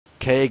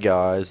Okay,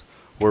 guys,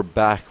 we're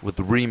back with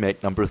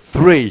remake number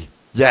 3.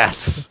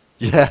 Yes,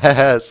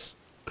 yes.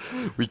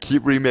 We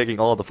keep remaking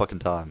all the fucking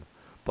time.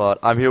 But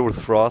I'm here with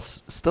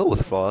Frost, still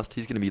with Frost.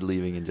 He's gonna be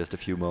leaving in just a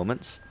few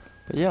moments.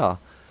 But yeah,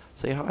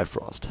 say hi,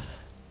 Frost.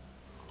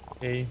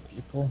 Hey,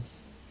 people.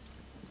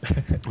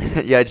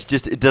 Yeah, it's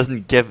just it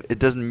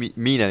doesn't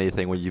mean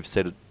anything when you've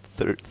said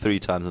it 3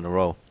 times in a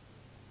row.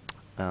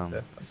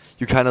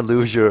 You kind of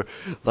lose your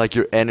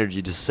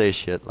energy to say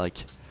shit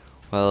like.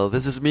 Well,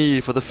 this is me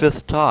for the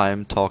 5th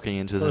time talking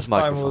into this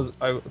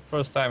microphone.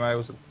 First time I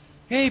was,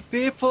 hey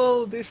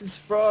people, this is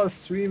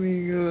Frost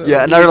streaming.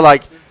 Yeah, and now you're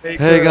like,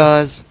 hey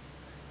guys.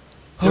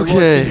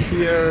 Okay.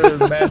 Here,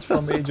 match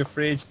from Age of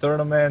Rage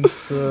tournament,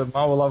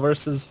 Maula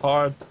versus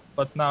Heart.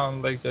 But now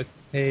I'm like just,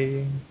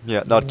 hey.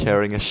 Yeah, not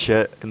caring a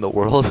shit in the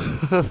world.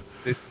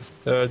 This is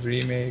 3rd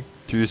remake.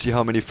 Do you see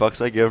how many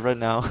fucks I give right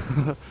now?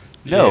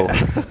 No.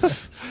 Yeah.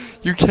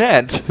 You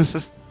can't.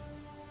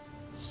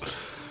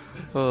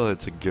 Oh,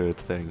 it's a good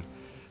thing.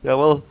 Yeah,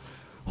 well,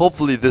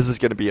 hopefully this is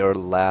gonna be our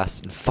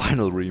last and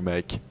final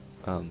remake.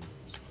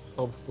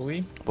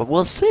 Hopefully. But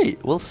we'll see.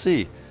 We'll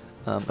see.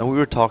 And we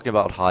were talking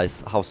about how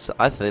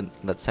I think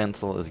that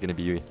Sensel is gonna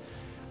be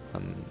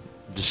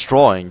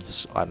destroying.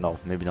 I don't know,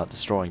 maybe not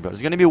destroying, but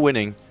it's gonna be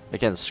winning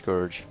against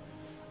Scourge.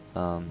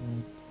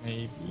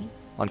 Maybe.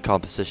 On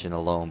composition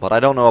alone, but I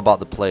don't know about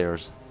the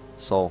players.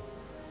 So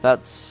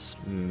that's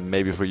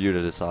maybe for you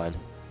to decide,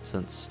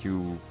 since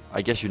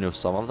I guess you know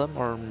some of them,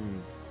 or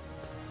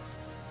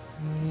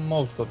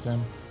Most of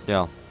them.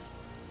 yeah.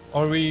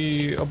 Are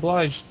we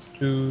obliged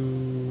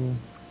to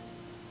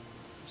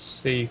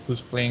say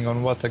who's playing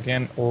on what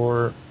again,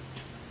 or?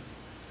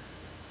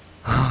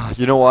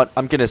 You know what?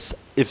 I'm gonna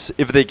if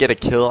they get a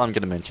kill, I'm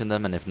gonna mention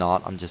them, and if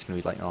not, I'm just gonna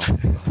be like, oh,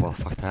 well,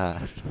 fuck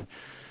that.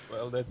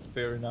 Well, that's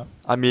fair enough.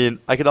 I mean,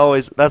 I can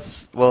always.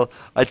 Well,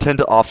 I tend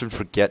to often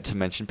forget to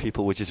mention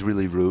people, which is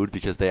really rude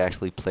because they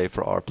actually play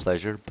for our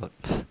pleasure. But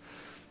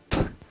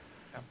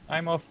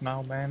I'm off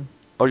now, man.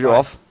 oh, you're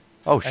off?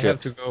 Oh I shit. have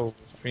to go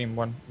stream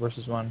 1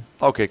 versus 1.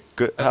 Okay,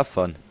 good. Have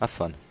fun. Have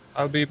fun.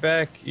 I'll be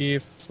back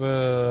if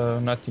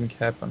nothing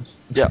happens.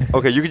 Yeah.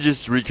 Okay, you can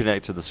just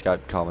reconnect to the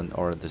Skype comment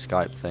or the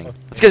Skype thing.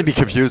 It's gonna be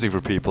confusing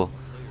for people,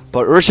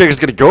 but Earthshaker's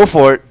gonna go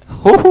for it.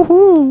 Hoo hoo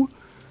hoo.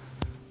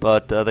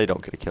 But they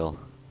don't get a kill.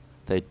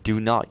 They do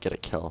not get a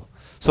kill.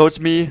 So it's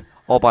me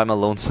all by my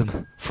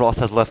lonesome. Frost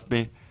has left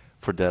me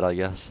for dead, I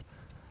guess.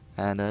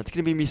 And it's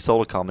going to be me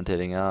solo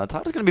commentating.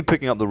 Tyler's going to be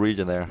picking up the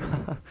region there.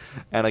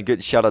 And a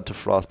good shout out to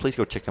Frost. Please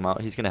go check him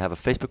out. He's going to have a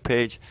Facebook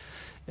page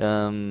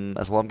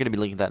as well. I'm going to be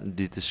linking that in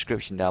the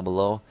description down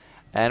below.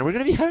 And we're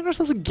going to be having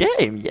ourselves a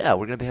game. Yeah,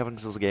 we're going to be having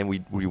ourselves a game.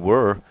 We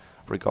were,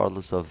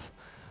 regardless of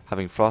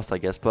having Frost, I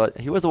guess. But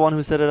he was the one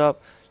who set it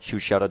up.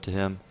 Huge shout out to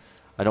him.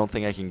 I don't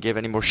think I can give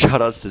any more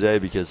shout outs today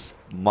because,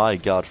 my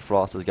god,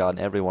 Frost has gotten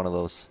every one of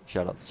those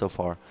shout outs so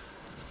far.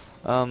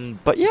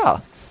 But yeah.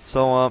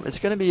 So it's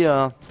gonna be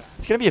a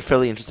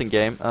fairly interesting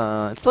game.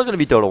 It's still gonna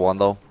be Dota 1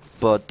 though,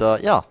 but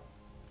yeah,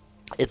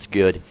 it's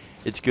good.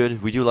 It's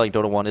good. We do like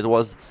Dota 1. It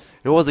was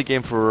a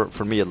game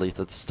for me at least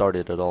that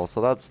started it all. So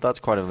that's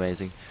quite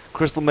amazing.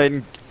 Crystal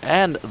Maiden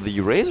and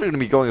the Razor are gonna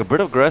be going a bit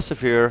aggressive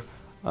here.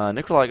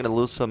 Nikolai gonna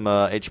lose some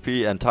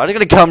HP, and Tyler's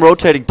gonna come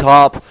rotating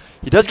top.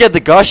 He does get the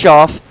gush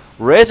off.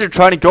 Razor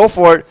trying to go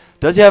for it.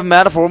 Does he have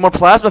mana for one more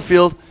plasma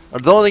field? I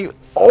don't think.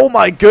 Oh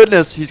my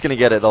goodness, he's gonna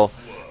get it though.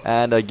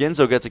 And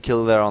Ginzo gets a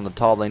kill there on the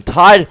top lane.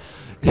 Tide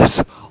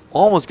is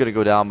almost going to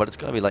go down, but it's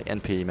going to be like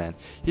NP, man.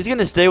 He's going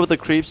to stay with the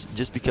creeps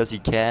just because he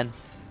can.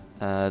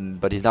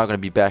 But he's not going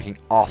to be backing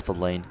off the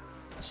lane.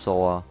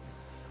 So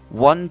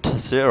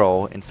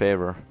 1-0 in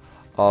favor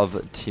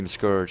of Team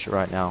Scourge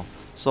right now.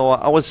 So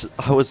I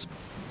was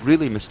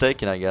really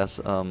mistaken, I guess.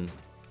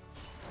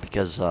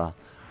 Because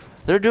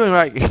they're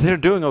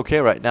doing okay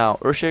right now.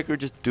 Earthshaker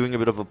just doing a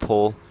bit of a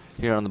pull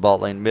here on the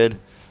bot lane mid.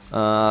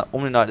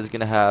 Omni Knight is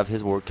going to have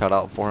his work cut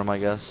out for him, I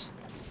guess.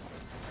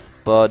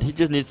 But he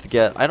just needs to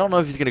get... I don't know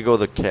if he's going to go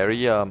the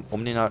carry,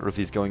 Omni Knight, or if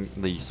he's going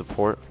the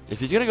support.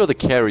 If he's going to go the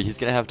carry, he's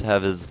going to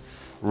have his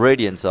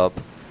Radiance up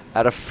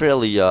at a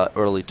fairly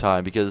early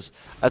time. Because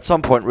at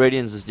some point,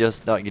 Radiance is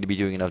just not going to be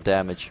doing enough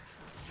damage.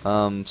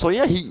 So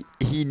yeah,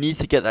 he needs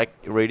to get that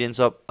Radiance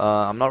up.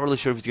 I'm not really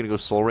sure if he's going to go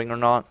Soul Ring or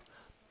not.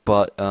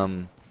 But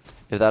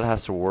if that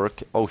has to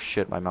work... Oh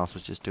shit, my mouse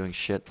was just doing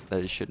shit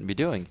that it shouldn't be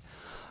doing.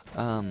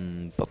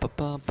 Earthshaker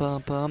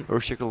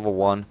level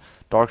 1.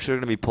 Darkshire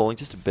gonna be pulling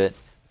just a bit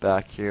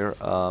back here.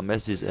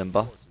 Messi's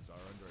Imba.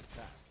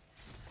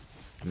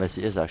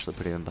 Messi is actually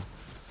pretty Imba.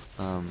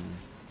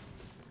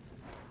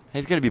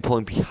 He's gonna be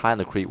pulling behind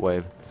the creep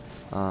wave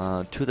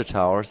to the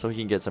tower so he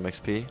can get some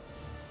XP.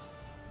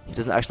 He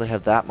doesn't actually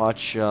have that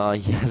much. He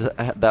has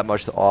that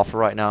much to offer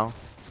right now,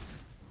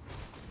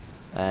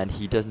 and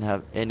he doesn't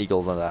have any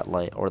gold on that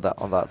lane or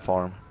on that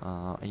farm.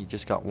 He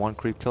just got 1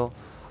 creep kill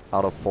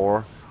out of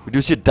 4. We do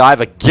see a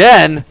dive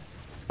again,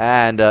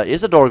 and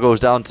Isidore goes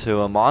down to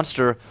a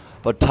monster,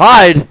 but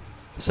Tide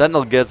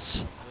Sentinel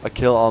gets a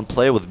kill on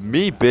play with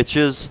me,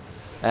 bitches,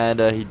 and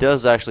he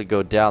does actually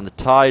go down. The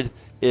Tide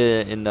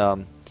in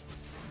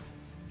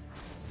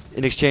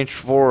in exchange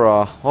for,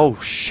 oh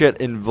shit,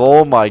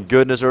 oh my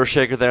goodness,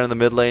 Earthshaker there in the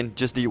mid lane.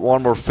 Just need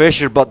one more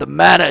Fisher, but the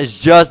mana is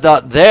just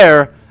not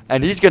there.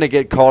 And he's going to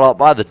get caught up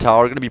by the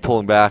tower. Going to be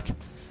pulling back.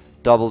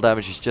 Double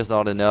damage is just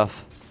not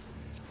enough.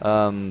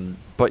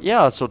 But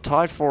yeah, so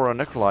tied for a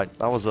Necrolite.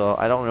 That was a,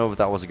 I don't know if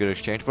that was a good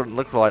exchange, but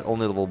Necrolite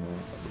only level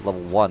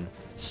 1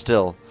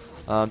 still.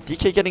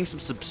 DK getting some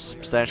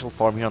substantial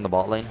farm here on the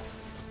bot lane.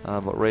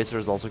 But Razor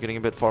is also getting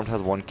a bit farmed,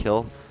 has 1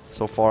 kill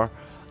so far.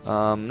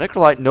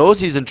 Necrolite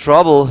knows he's in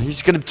trouble.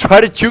 He's going to try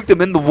to juke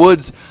them in the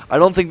woods. I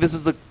don't think this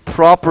is the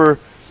proper...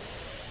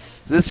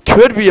 This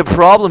could be a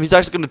problem. He's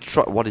actually going to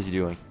try... What is he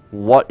doing?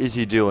 What is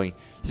he doing?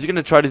 He's going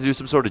to try to do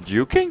some sort of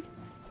juking?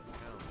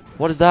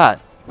 What is that?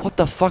 What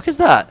the fuck is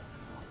that?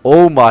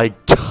 Oh my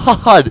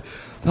god!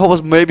 That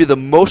was maybe the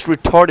most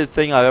retarded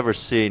thing I've ever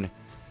seen.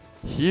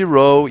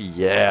 Hero,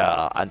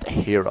 yeah, I'm the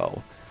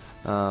hero.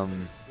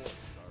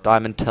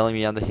 Diamond telling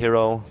me I'm the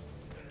hero.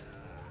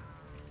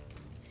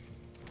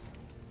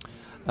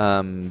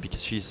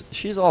 Because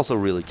she's also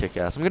really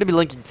kick-ass. I'm gonna be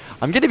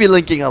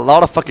linking a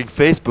lot of fucking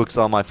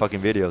Facebooks on my fucking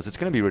videos. It's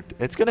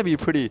gonna be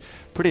pretty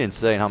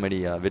insane how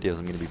many videos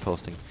I'm gonna be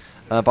posting.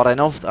 But I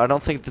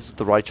don't think this is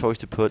the right choice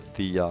to put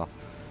the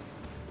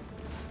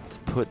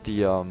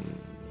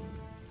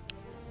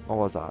what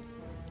was that?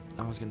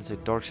 I was gonna say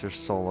Darkseer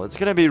solo. It's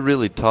gonna be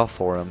really tough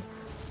for him.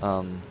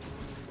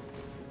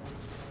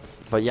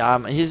 But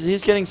yeah,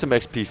 he's getting some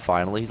XP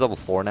finally. He's level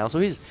 4 now, so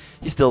he's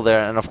still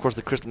there. And of course,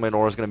 the Crystal Maiden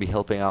Aura is going to be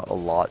helping out a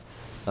lot.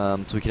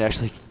 So we can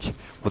actually,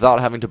 without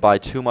having to buy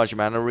too much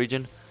mana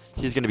regen,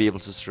 he's going to be able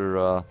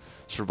to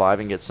survive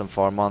and get some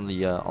farm on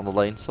the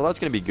lane. So that's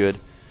going to be good.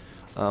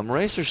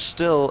 Razor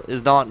still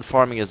is not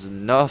farming as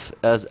much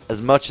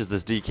as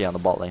this DK on the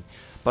bot lane.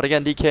 But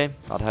again, DK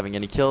not having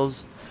any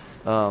kills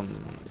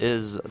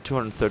is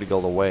 230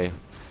 gold away.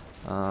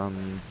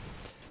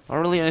 Not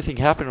really anything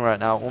happening right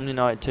now. Only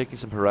Knight taking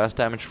some harass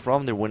damage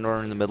from the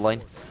Windrunner in the mid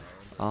lane.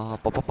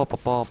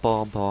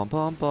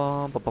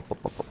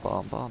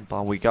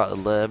 We got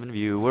 11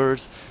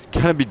 viewers.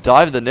 Gonna be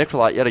diving the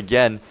Necrolite yet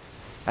again.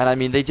 And I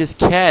mean, they just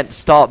can't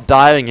stop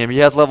diving him. He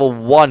has level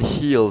 1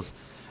 heals.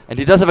 And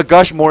he does have a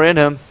Gush more in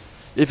him.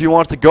 If he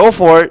wants to go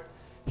for it,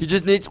 he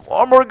just needs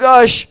one more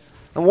Gush.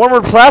 And one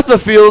more Plasma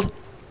Field.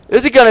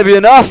 Is it gonna be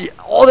enough?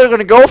 Oh, they're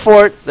gonna go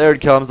for it. There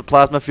it comes, the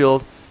Plasma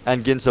Field.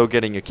 And Ginso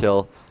getting a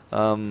kill.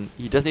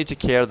 He does need to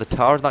care. The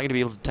tower's not going to be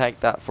able to tank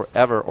that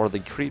forever, or the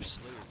creeps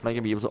are not going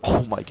to be able to...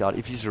 Oh my god,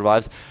 if he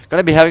survives. Going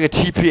to be having a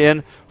TP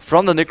in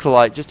from the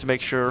Necrolite just to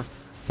make sure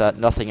that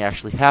nothing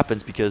actually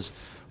happens, because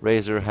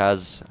Razor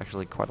has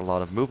actually quite a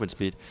lot of movement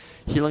speed.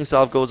 Healing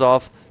Salve goes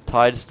off.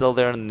 Tide is still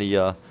there in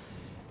the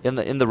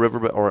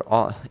riverbed,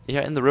 or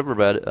in the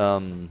riverbed.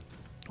 On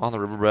the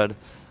riverbed.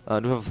 Do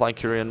have a Flying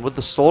Curian with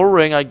the Soul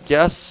Ring, I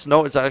guess.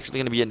 No, it's actually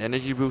going to be an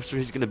energy booster.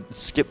 He's going to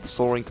skip the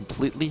Soul Ring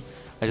completely.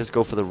 I just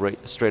go for the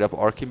straight up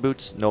Arcane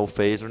boots, no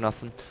phase or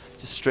nothing,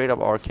 just straight up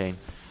Arcane,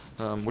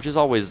 which is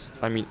always,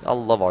 I mean, I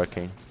love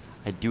Arcane.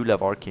 I do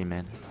love Arcane,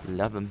 man.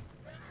 Love him.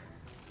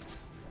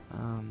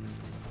 And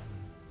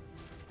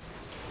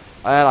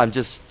I'm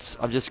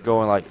just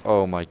going like,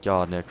 oh my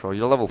god, Necro,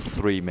 you're level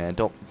 3, man.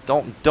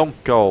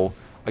 Don't go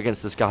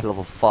against this guy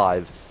level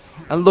 5.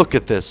 And look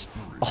at this,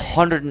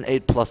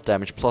 108 plus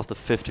damage plus the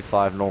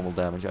 55 normal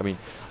damage. I mean,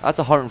 that's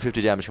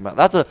 150 damage combined.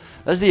 That's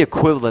the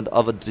equivalent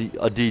of a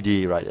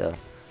DD right there.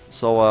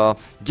 So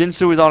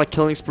Ginsu is on a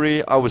killing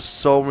spree. I was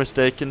so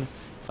mistaken.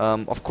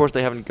 Of course,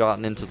 they haven't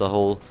gotten into the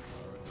whole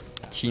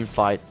team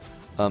fight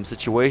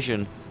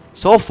situation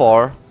so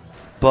far,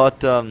 but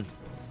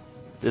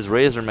this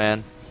Razor,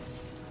 man,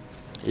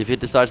 if he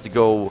decides to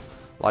go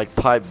like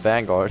Pipe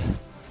Vanguard,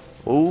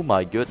 oh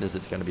my goodness,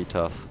 it's gonna be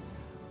tough.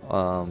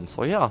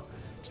 So yeah,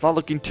 it's not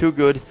looking too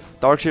good.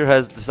 Darkseer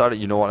has decided,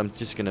 you know what, I'm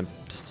just gonna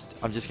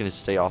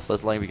stay off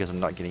this lane because I'm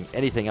not getting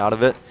anything out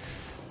of it.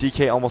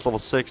 DK almost level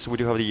 6. We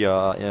do have the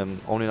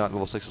only not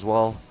level 6 as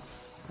well.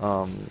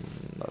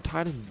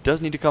 Titan does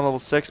need to come level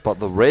 6,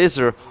 but the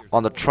Razor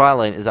on the tri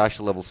lane is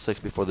actually level 6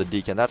 before the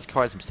DK, and that's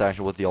quite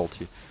substantial with the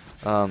ulti.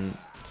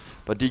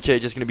 But DK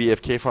just going to be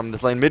AFK from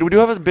this lane mid. We do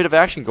have a bit of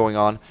action going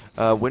on.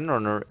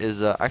 Windrunner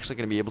is actually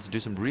going to be able to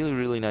do some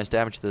really nice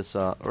damage to this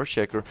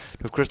Earthshaker.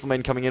 We have Crystal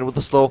Maiden coming in with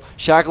the slow.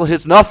 Shackle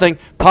hits nothing.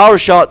 Power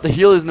shot. The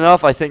heal isn't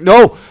enough, I think.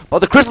 No! But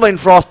the Crystal Maiden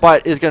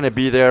Frostbite is going to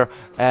be there.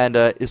 And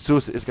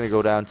Isus is going to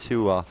go down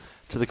to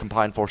the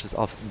combined forces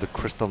of the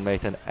Crystal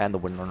Maiden and the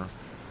Windrunner.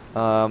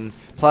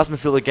 Plasma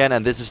Field again,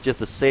 and this is just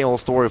the same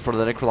old story for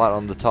the Necrolite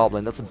on the top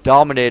lane. That's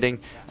dominating,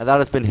 and that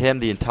has been him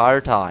the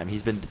entire time.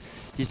 He's been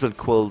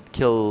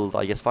killed,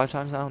 I guess, 5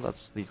 times now.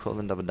 That's the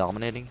equivalent of a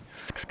dominating.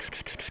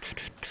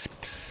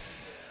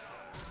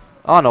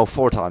 Oh no,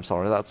 4 times.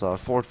 Sorry, that's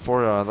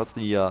that's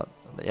the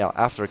yeah,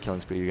 after a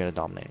killing spree you're gonna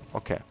dominate.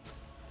 Okay,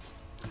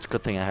 it's a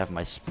good thing I have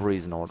my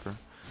sprees in order.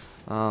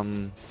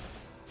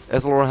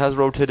 Ezreal has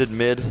rotated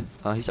mid.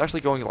 He's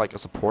actually going like a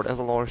support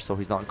Ezreal, so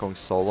he's not going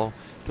solo.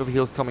 Do have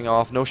heals coming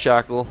off. No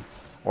shackle,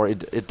 or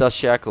it does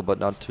shackle, but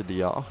not to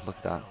the. Oh, look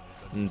at that.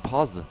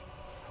 Pause.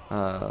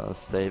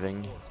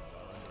 Saving.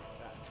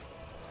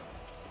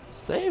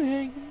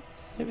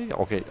 Saving?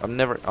 Okay, I'm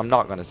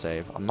not gonna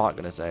save. I'm not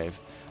gonna save.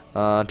 To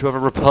have a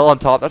repel on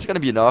top, that's gonna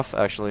be enough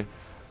actually,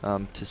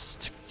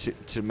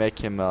 to make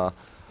him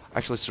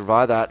actually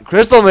survive that.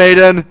 Crystal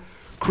Maiden,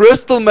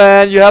 Crystal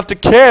Man, you have to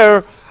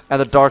care. And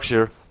the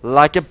Darkseer,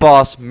 like a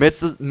boss,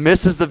 misses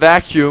the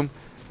vacuum,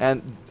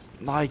 and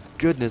my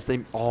goodness,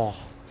 this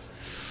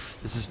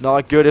is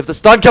not good. If the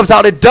stun comes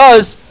out, it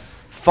does.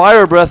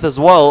 Fire breath as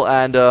well,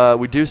 and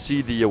we do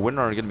see the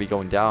winner going to be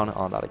going down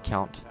on that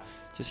account.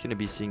 Just going to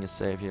be seeing a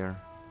save here.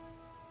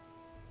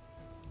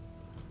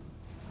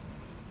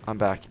 I'm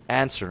back.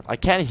 Answer. I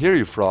can't hear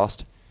you,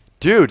 Frost.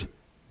 Dude.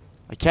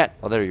 I can't.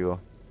 Oh, there you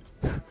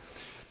go.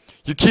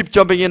 You keep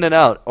jumping in and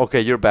out.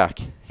 Okay, you're back.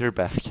 You're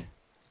back.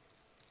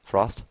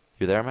 Frost,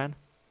 you there, man?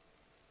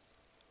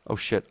 Oh,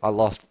 shit. I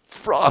lost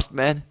Frost,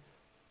 man.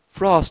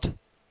 Frost.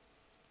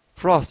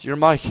 Frost, your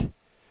mic.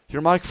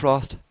 Your mic,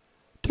 Frost.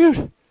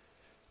 Dude.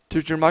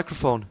 Dude, your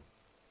microphone.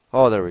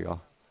 Oh, there we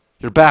go.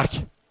 You're back.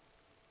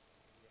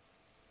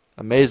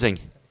 Amazing.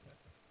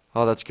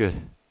 Oh, that's good.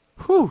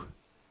 Whew.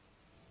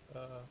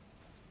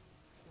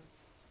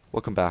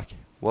 Welcome back.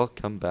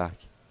 Welcome back.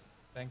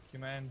 Thank you,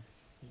 man.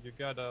 You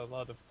got a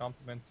lot of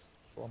compliments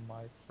from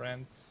my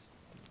friends.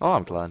 Oh,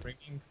 I'm glad.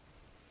 Streaming.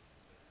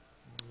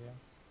 Yeah.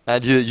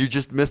 And you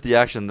just missed the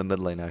action in the mid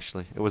lane.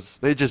 Actually,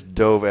 they just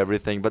dove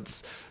everything.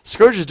 But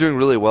Scourge is doing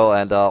really well,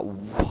 and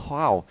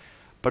wow,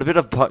 but a bit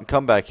of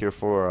comeback here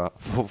for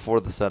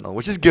the Sentinel,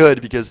 which is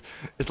good because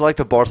it's like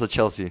the Barca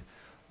Chelsea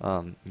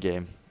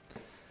game.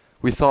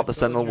 We thought the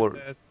Sentinel were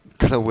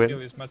gonna win.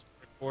 Is much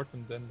more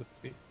important than the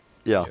pick.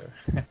 Yeah.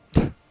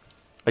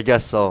 I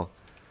guess so.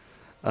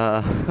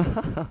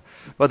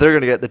 But they're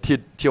gonna get the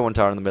tier 1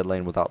 tower in the mid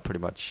lane without pretty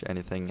much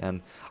anything,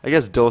 and I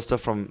guess Dosta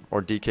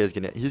or DK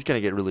is gonna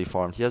get really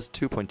farmed. He has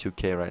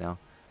 2.2k right now,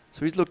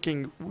 so he's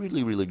looking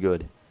really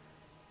good.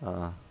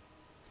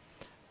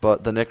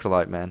 But the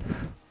Necrolite, man,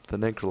 the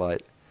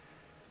Necrolite,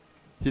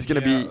 he's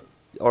gonna be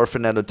our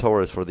Fernando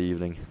Torres for the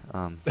evening.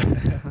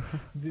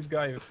 This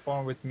guy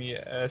farmed with me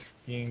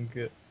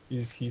asking,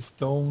 is he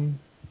stoned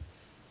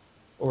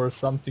or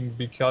something,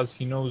 because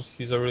he knows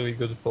he's a really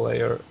good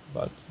player,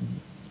 but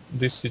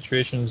this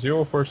situation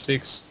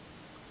 0-for-6,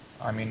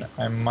 I mean,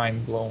 I'm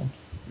mind blown.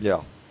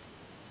 Yeah.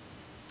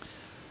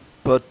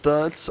 But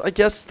I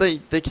guess they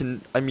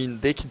can, I mean,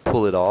 they can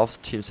pull it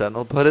off, Team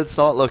Sentinel, but it's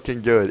not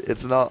looking good.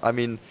 It's not, I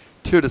mean,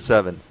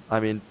 2-7. I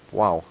mean,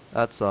 wow.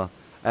 That's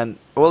and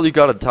well, you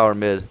got a tower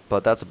mid,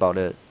 but that's about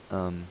it.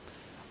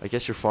 I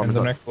guess you're farming.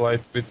 And the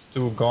Necrolite with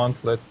 2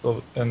 gauntlets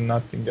and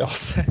nothing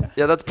else.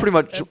 Yeah, that's pretty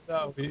much. And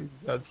now we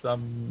got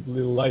some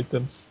little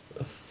items.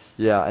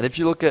 Yeah, and if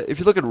you look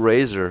at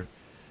Razor,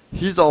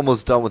 he's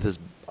almost done with his.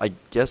 I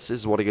guess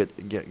is what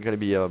gonna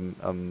be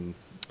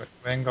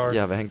Vanguard.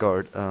 Yeah,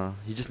 Vanguard.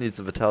 He just needs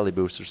the vitality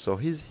booster, so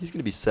he's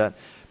gonna be set.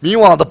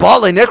 Meanwhile, the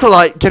bot lane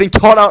Necrolite getting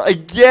caught out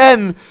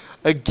again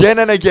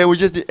and again. We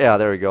just yeah,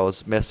 there he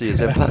goes. Messi is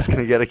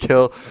gonna get a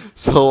kill.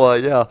 So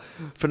yeah,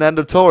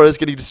 Fernando Torres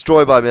getting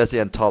destroyed by Messi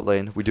and top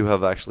lane. We do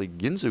have actually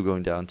Ginzu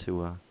going down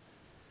to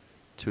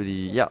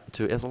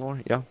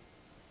Ethelor. Yeah,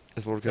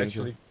 Ethelor it's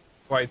actually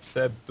quite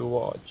sad to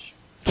watch.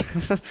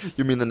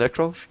 You mean the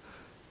Necro?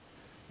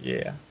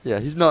 Yeah. Yeah,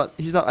 he's not.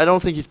 I don't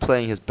think he's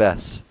playing his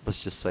best.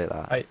 Let's just say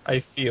that. I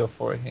feel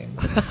for him.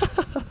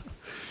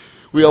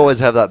 We always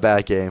have that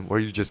bad game where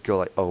you just go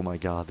like, oh my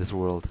god, this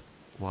world.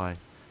 Why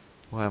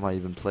am I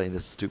even playing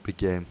this stupid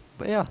game?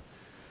 But yeah,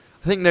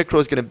 I think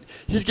Necro's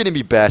he's gonna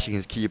be bashing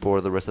his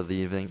keyboard the rest of the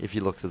evening if he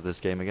looks at this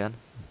game again.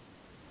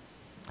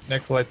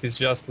 Necrolite is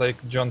just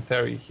like John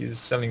Terry. He's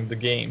selling the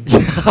game.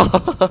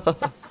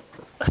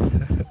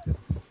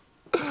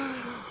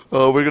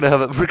 Oh, we're gonna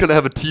have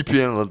a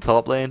TP on the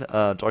top lane.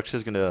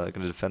 Darkseer's gonna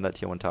defend that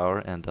tier 1 tower,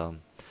 and you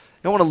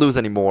don't want to lose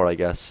any more, I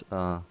guess.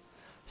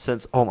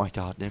 Since oh my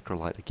god,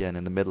 Necrolite again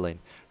in the mid lane,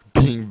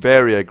 being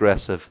very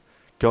aggressive,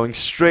 going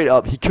straight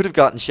up. He could have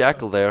gotten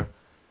Shackle there,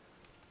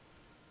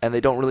 and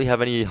they don't really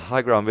have any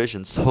high ground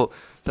vision, so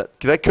that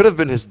could have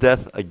been his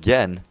death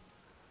again.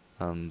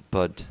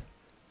 But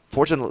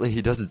fortunately,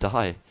 he doesn't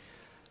die.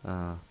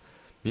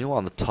 Meanwhile,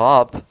 on the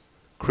top,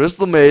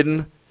 Crystal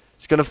Maiden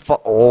is gonna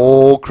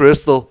oh,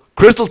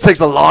 Crystal takes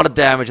a lot of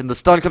damage, and the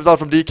stun comes out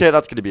from DK.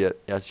 That's gonna be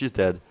it. Yeah, she's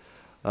dead.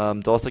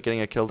 Dosta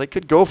getting a kill. They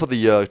could go for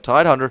the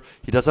Tidehunter.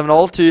 He does have an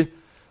ulti.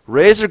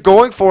 Razor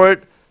going for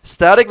it.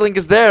 Static Link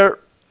is there.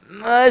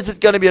 Is it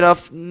gonna be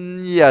enough?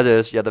 Yeah, it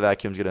is. Yeah, the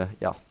vacuum's gonna.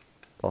 Yeah.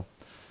 Well,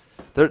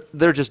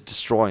 they're just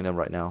destroying them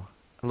right now.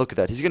 And look at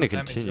that. He's gonna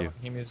continue.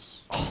 Him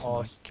is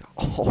oh my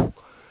god. Oh,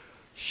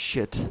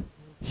 shit.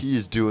 He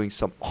is doing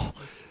some. Oh,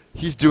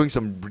 he's doing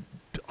some.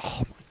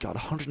 Oh my god.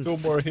 100. 2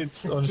 more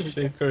hits on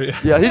Shaker.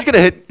 Yeah, he's gonna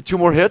hit 2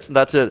 more hits, and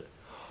that's it.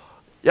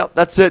 Yep,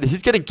 that's it.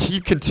 He's gonna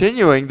keep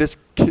continuing this.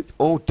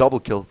 Oh, double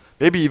kill.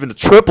 Maybe even a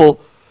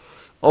triple.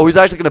 Oh, he's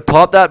actually gonna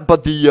pop that,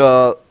 but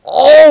the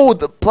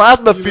the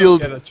plasma field.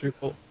 Get a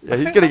triple. Yeah,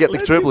 he's gonna get the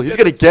triple. He's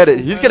gonna get it.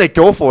 He's gonna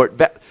go for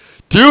it.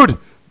 Dude,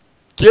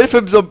 give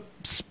him some.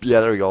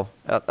 Yeah, there we go.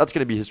 That's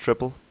gonna be his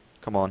triple.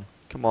 Come on,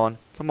 come on,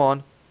 come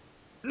on.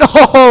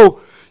 No,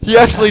 he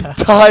actually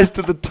dies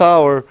to the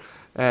tower.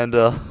 And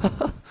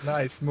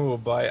Nice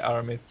move by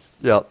Armit.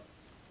 yeah.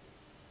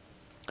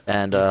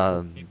 And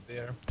Keep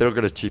there. they're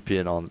gonna TP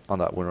in on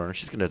that Windrunner.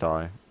 She's gonna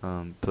die.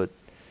 But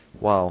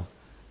wow.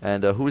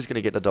 And who's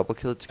gonna get a double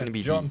kill? It's gonna And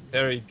be John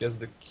Terry gets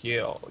the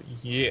kill.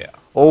 Yeah.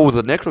 Oh,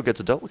 the Necro gets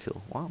a double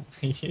kill. Wow.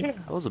 Yeah.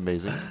 That was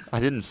amazing. I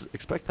didn't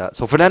expect that.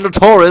 So Fernando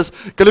Torres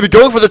gonna be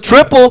going for the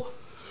triple.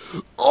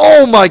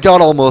 Oh my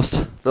god, almost.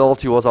 The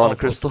ulti was on a Almost.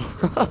 crystal.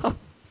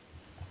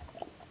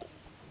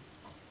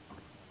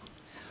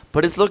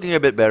 But it's looking a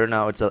bit better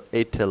now. It's at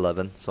 8 to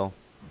 11, so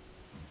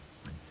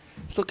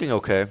it's looking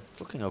okay.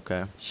 It's looking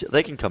okay.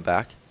 They can come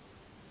back.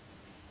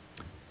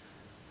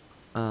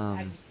 Oh,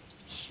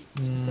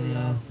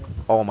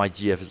 my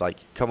GF is like,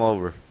 come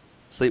over,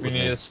 sleep We with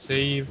need me. a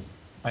save.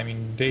 I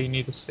mean, they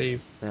need a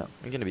save. Yeah,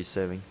 I'm gonna be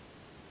saving.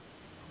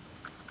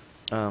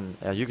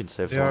 Yeah, you can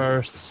save. They Tom.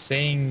 are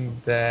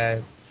saying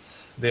that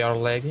they are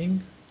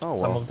lagging. Oh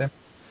Some well. of them.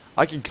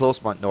 I can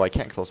close my. No, I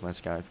can't close my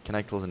Skype. Can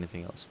I close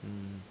anything else?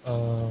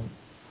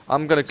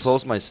 I'm gonna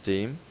close my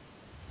Steam.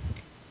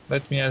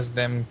 Let me ask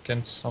them.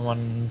 Can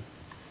someone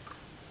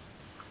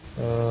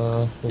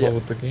load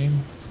the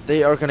game?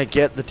 They are gonna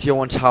get the tier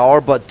 1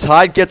 tower, but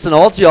Tide gets an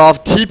ulti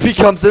off. TP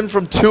comes in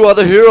from 2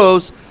 other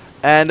heroes,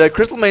 and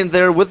Crystal Main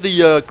there with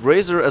the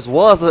Razor as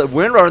well as the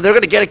Windrunner. They're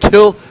gonna get a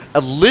kill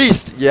at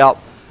least. Yeah,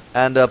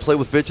 and Play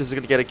with Bitches is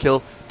gonna get a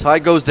kill.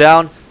 Tide goes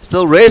down.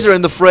 Still Razor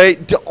in the fray.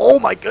 Oh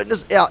my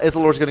goodness. Yeah,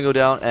 Isilord's gonna go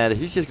down, and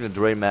he's just gonna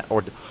drain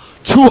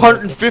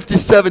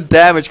 257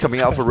 damage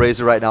coming out for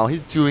Razor right now.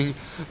 He's doing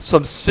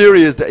some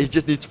serious. He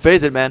just needs to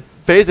phase it, man.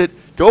 Phase it.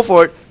 Go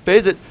for it.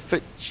 Phase it.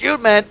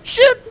 Shoot, man.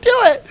 Shoot. Do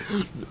it.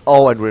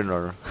 Oh, and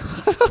Windrunner.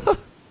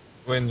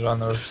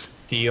 Windrunner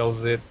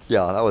steals it.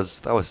 Yeah, that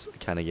was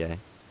kind of gay.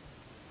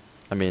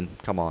 I mean,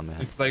 come on,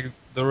 man. It's like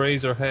the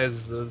Razor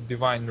has a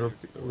divine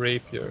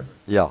rapier.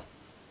 Yeah.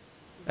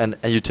 And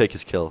you take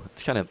his kill.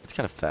 It's kind of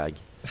fag.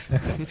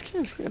 it's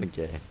kind of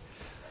gay.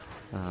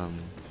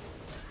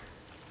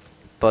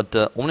 But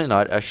Omni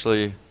Knight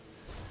actually,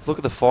 look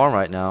at the farm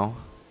right now.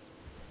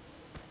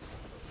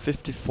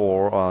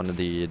 54 on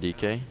the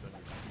DK.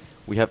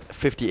 We have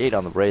 58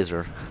 on the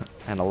Razor,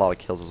 and a lot of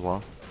kills as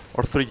well.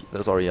 Or 3.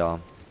 Sorry,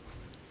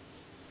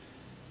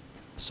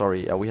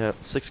 sorry. We have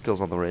 6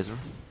 kills on the Razor.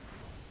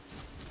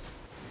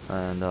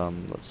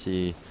 And let's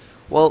see.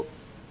 Well,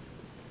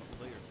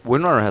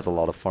 Windrunner has a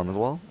lot of farm as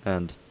well,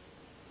 and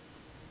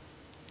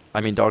I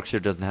mean Darkseer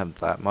doesn't have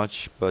that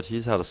much, but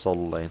he's had a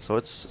solo lane, so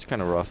it's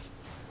kind of rough.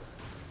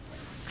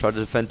 Try to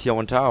defend tier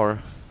 1 tower.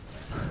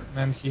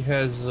 And he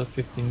has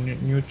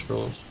 15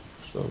 neutrals,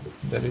 so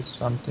that is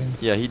something.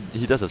 Yeah, he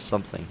does have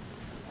something.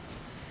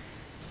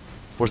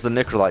 Whereas the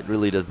Necrolite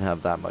really doesn't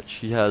have that much.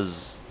 He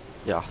has,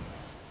 yeah.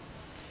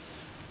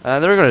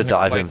 And they're gonna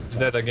dive him. He's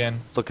dead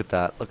again. Look at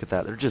that! Look at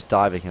that! They're just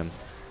diving him.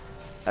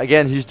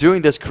 Again, he's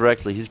doing this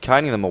correctly. He's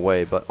kiting them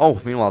away, but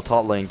oh, meanwhile,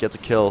 top lane gets a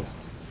kill.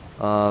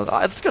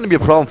 It's gonna be a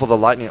problem for the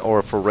Lightning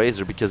or for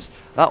Razor because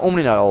that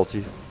Omni Knight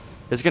ulti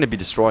is gonna be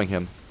destroying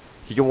him.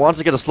 He wants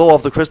to get a slow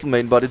off the Crystal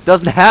Main, but it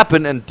doesn't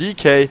happen, and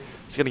DK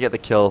is gonna get the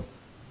kill.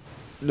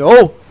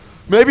 No,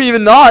 maybe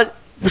even not.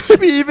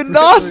 Maybe even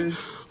not.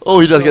 Oh,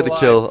 he does get the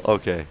kill.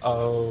 Okay.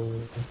 Oh.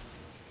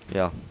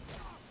 Yeah.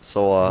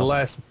 So The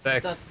last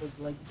attack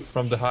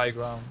from the high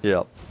ground.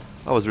 yeah,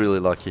 that was really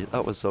lucky.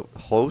 That was a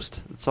host.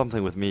 It's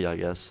something with me, I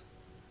guess.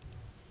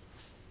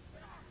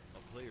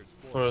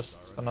 First,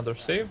 another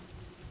save.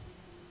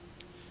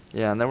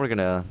 Yeah, and then we're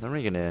gonna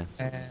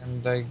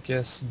And I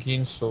guess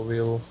Ginso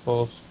will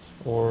host,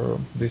 or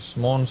this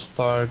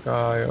Monstar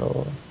guy,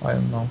 or I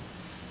don't know.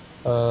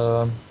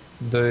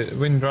 The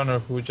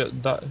Windrunner who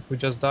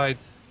just died,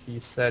 he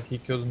said he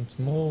couldn't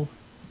move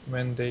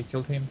when they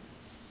killed him.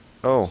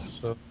 Oh.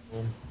 So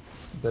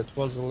that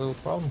was a little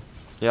problem.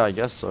 Yeah, I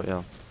guess so,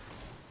 yeah.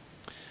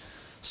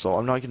 So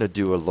I'm not going to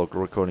do a local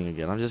recording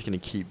again. I'm just going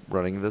to keep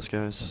running this,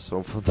 guys.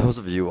 So for those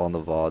of you on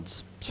the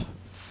VODs,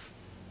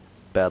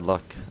 bad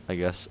luck, I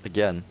guess,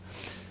 again.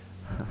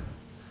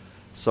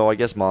 So I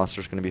guess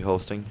Monster's going to be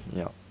hosting.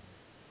 Yeah.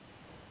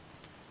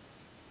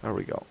 There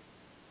we go.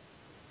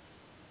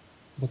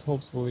 But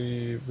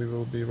hopefully we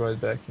will be right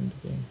back in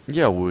the game.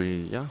 Yeah,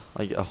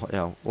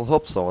 yeah, we'll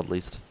hope so at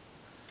least.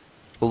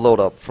 We'll load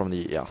up from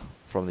the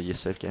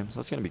save game, so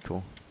it's going to be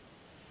cool.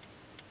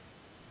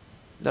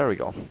 There we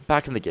go.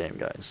 Back in the game,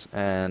 guys.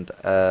 And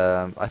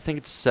I think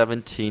it's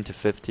 17 to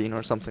 15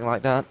 or something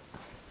like that.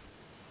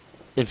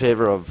 In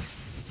favor of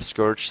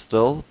Scourge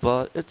still,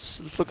 but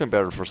it's looking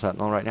better for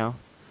Sentinel right now.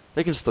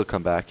 They can still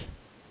come back.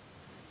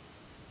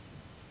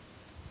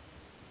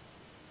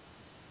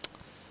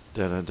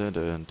 They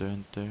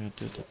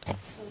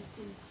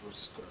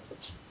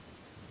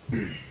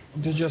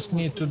just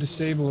need to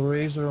disable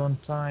Razor on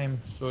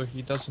time so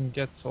he doesn't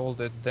get all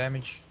that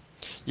damage.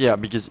 Yeah,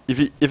 because if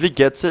he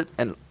gets it,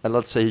 and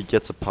let's say he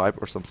gets a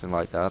pipe or something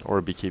like that, or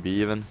a BKB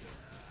even,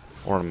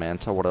 or a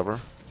Manta,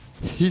 whatever,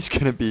 he's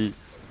gonna be,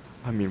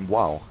 I mean,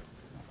 wow.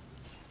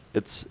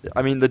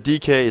 I mean, the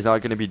DK is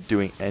not gonna be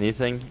doing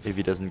anything if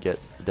he doesn't get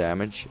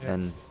damage, Yeah.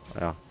 and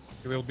yeah.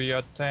 He will be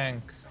a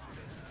tank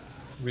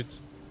with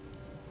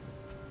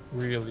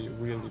really,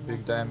 really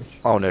big damage.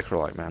 Oh,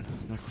 Necrolite, man.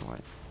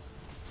 Necrolite.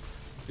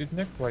 Did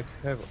Necrolite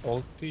have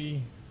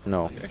ulti?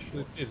 No. He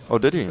actually did. Oh,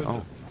 did he? Could,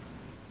 Oh.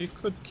 he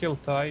could kill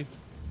Tide,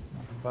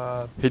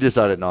 but He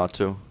decided not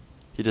to.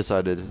 He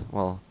decided,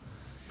 well,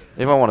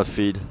 if I want to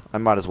feed, I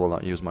might as well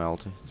not use my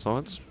ulti. So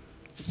it's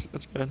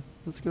good.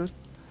 It's good.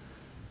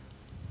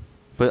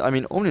 But I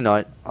mean, Omni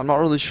Knight, I'm not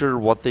really sure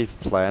what they've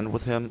planned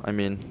with him. I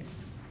mean,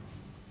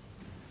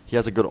 he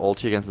has a good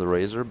ulti against the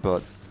Razor,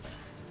 but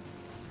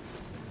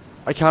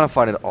I kind of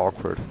find it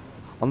awkward.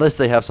 Unless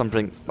they have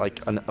something like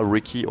a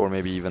Riki or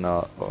maybe even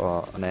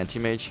an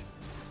anti-mage.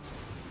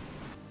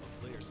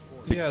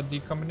 yeah, the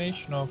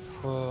combination of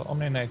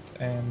Omni Knight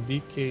and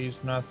DK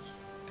is not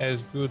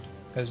as good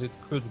as it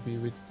could be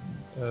with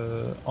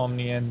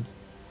Omni and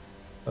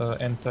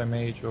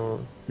anti-mage or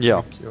Yeah.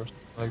 Riki or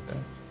something like that.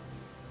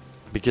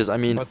 Because I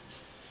mean, But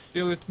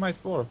still, it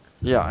might work.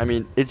 yeah, I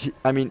mean,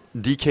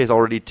 DK is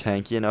already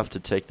tanky enough to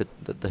take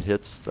the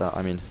hits.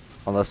 I mean,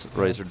 unless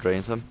Razor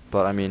drains him.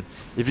 But I mean,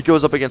 if he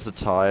goes up against the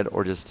Tide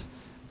or just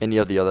any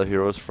of the other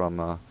heroes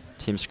from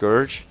Team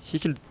Scourge, he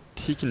can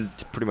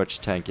pretty much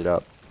tank it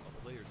up.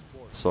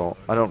 So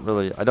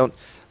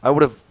I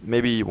would have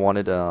maybe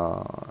wanted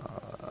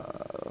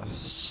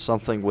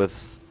something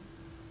with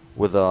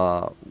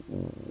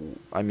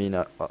I mean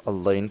a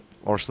lane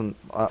or some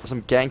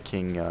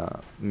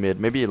ganking mid,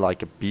 maybe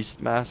like a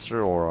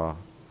Beastmaster or a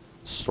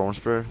Storm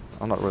Spirit.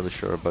 I'm not really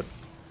sure, but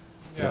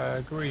Yeah, I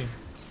agree.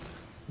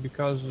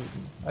 Because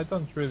I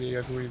don't really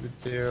agree with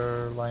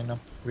their lineup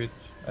with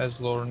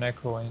Ezlor,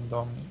 Necro, and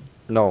Omni.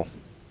 no.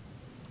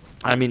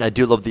 I mean, I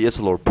do love the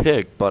Isilor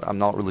pick, but I'm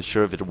not really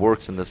sure if it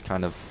works in this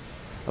kind of.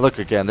 Look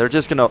again, they're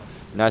just gonna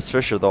nice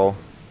Fisher though.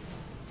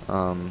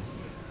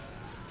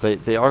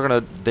 They are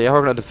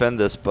gonna defend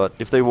this, but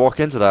if they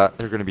walk into that,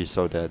 they're gonna be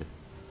so dead.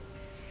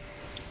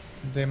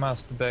 They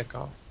must back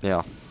off.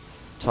 Yeah.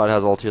 Tide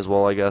has ulti as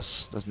well, I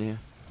guess, doesn't he?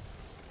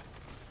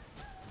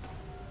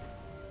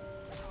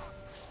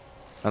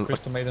 And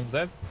Crystal Maiden's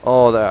dead.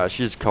 oh, there,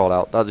 she's called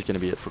out. That is gonna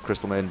be it for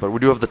Crystal Maiden. But we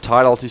do have the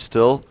Tide ulti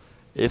still,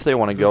 if they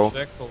want to go.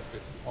 Shackle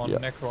on Yeah.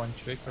 Necro and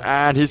Shaker.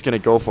 And he's gonna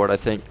go for it, I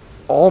think.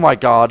 Oh my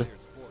God,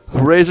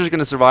 Razor's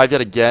gonna survive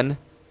yet again.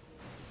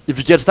 If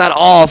he gets that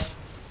off.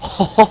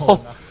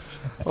 Oh, nice.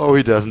 Oh,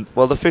 he doesn't.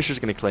 Well, the Fisher's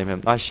gonna claim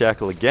him. Nice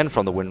shackle again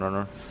from the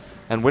Windrunner.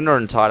 And Windrunner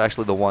and Tide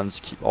actually the ones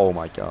keep. Oh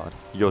my God,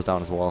 he goes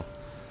down as well.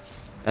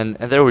 And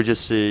there we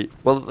just see.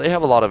 Well, they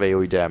have a lot of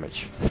AOE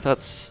damage.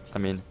 That's. I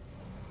mean.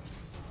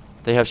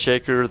 They have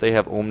Shaker. They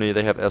have Omni.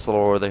 They have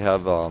SLR. They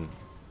have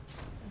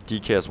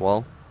DK as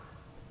well.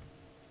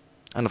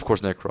 And of course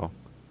Necro.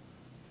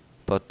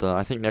 But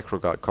I think Necro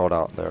got caught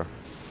out there.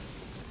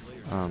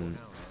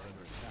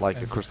 Like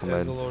the And Crystal with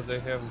Maiden. Ezlor, they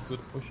have good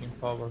pushing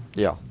power.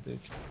 Yeah. They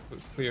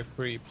clear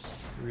creeps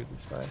really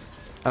fast.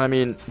 And I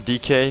mean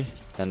DK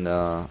and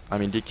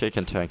DK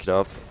can tank it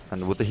up,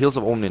 and with the heals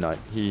of Omni Knight,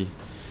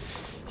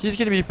 he's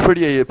gonna be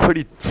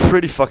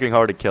pretty fucking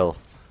hard to kill.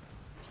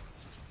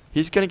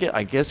 He's gonna get,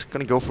 I guess,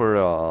 gonna go for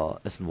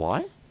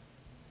SNY,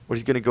 or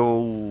he's gonna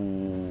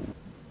go.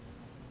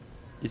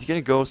 Is he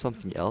gonna go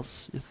something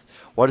else?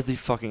 What is the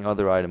fucking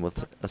other item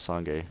with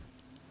Asange?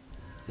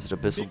 Is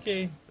it Abyssal?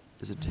 DK,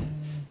 Is it?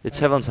 It's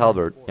Heaven's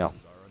Halberd. Yeah.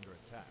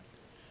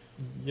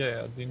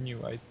 yeah, the new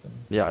item.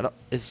 Yeah. I don't,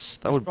 it's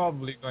that He's would.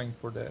 probably going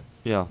for that.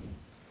 Yeah.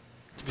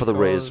 It's for the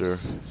Razor.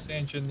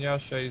 Sage and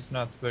Yasha is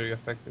not very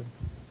effective.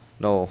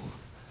 No.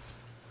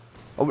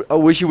 I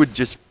wish he would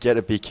just get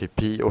a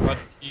BKB or. But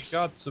he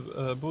got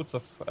boots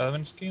of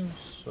Elven skin,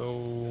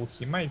 so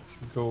he might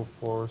go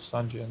for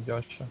Sanji and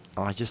Yasha.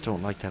 Oh, I just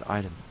don't like that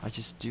item. I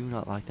just do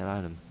not like that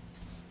item.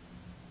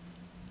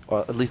 Or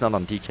at least not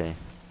on DK.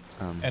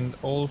 And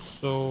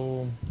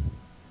also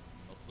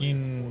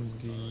in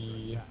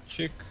the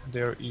chick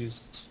there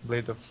is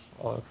Blade of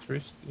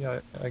Electricity.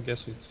 Yeah, I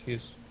guess it's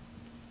his.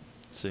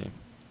 Let's see.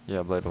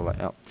 Yeah, Blade of Light.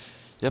 Yeah.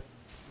 Yep.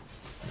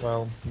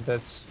 Well,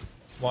 that's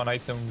one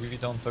item we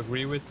don't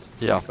agree with.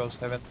 Yeah. Because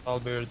Heaven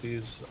Halberd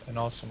is an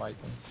awesome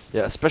item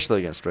Yeah, especially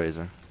against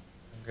Razor.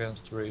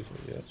 against Razor,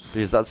 yes.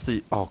 Because that's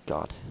the. Oh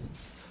God.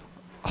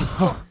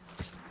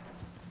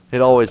 It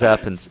always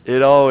happens.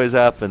 It always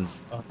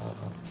happens.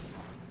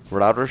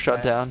 Router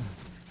shut down.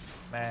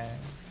 Man.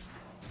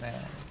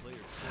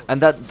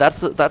 And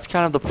that's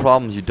kind of the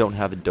problems you don't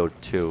have in Dota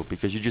 2,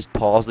 because you just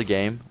pause the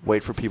game,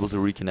 wait for people to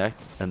reconnect,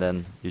 and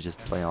then you just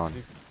play on.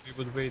 We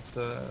would wait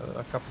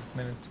a couple of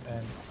minutes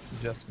and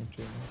just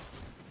continue.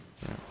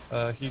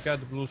 Yeah. He got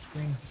the blue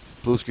screen.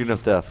 Blue screen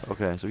of death.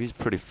 Okay, so he's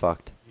pretty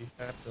fucked. He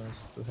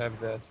happens to have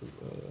that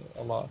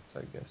a lot,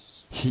 I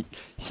guess.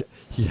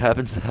 He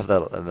happens to have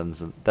that.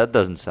 That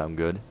doesn't sound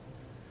good.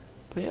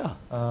 But yeah.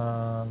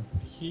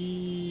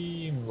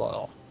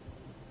 Well,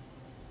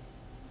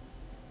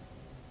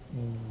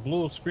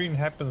 blue screen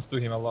happens to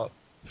him a lot.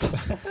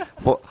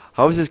 Well,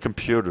 how is his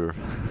computer?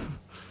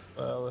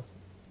 Well,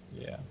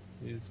 yeah,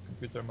 his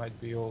computer might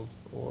be old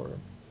or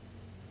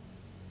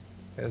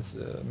has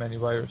many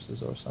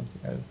viruses or something.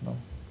 I don't know.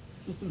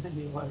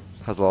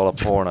 Has a lot of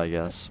porn, I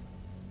guess.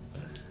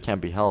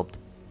 Can't be helped.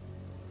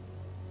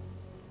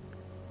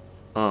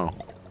 Oh.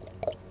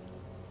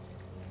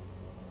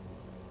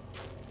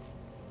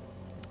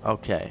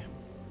 Okay.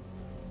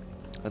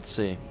 Let's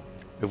see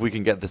if we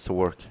can get this to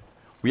work.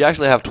 We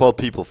actually have 12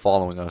 people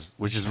following us,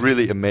 which is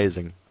really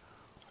amazing.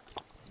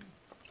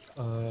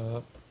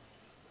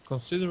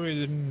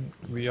 Considering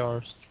we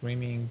are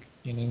streaming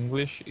in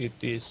English, it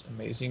is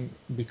amazing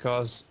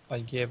because I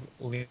gave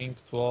link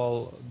to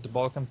all the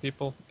Balkan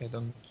people.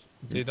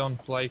 They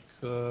don't like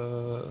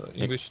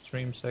English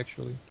streams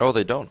actually. Oh,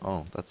 they don't?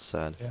 Oh, that's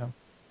sad. Yeah,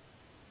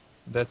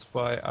 that's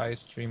why I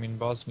stream in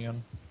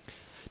Bosnian.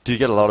 Do you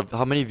get a lot of...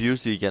 How many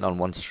views do you get on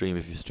one stream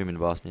if you stream in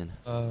Bosnian?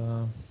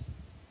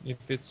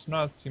 If it's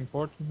not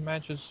important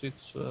matches,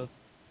 it's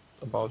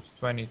about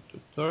 20 to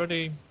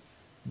 30.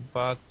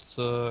 But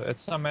at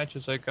some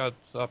matches I got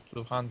up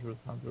to 100,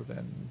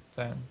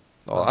 110.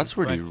 Oh, that's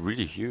really, 120.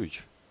 really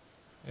huge.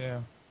 Yeah,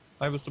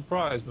 I was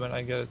surprised when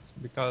I get it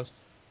because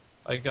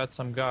I got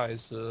some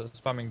guys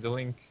spamming the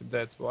link.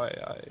 That's why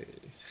I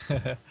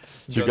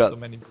You got so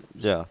many views.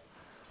 Yeah.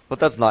 But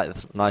that's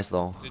nice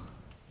though.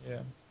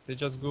 Yeah, they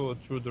just go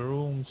through the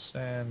rooms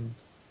and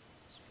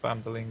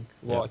spam the link.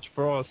 Yeah. Watch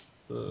Frost.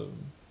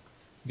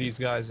 These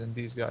guys and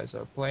these guys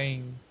are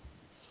playing.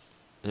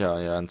 Yeah,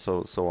 yeah, and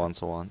so on,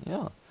 so on.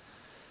 Yeah.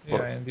 Yeah,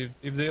 Well- and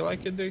if they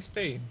like it, they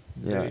stay.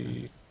 Yeah.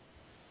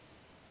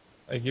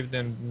 I give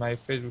them my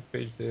Facebook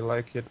page. They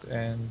like it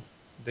and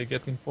they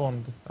get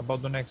informed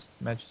about the next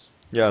matches.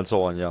 Yeah, and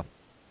so on, yeah.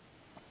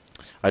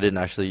 I didn't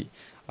actually...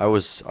 I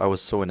was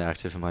so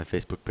inactive in my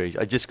Facebook page.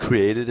 I just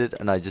created it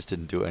and I just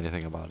didn't do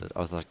anything about it. I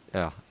was like,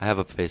 yeah, I have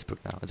a Facebook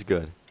now. It's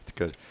good. It's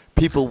good.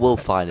 People will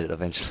find it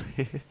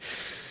eventually.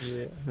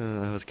 Yeah.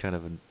 It was kind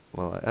of...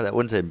 Well, I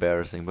wouldn't say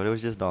embarrassing, but it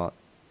was just not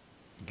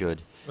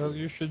good. Well,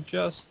 you should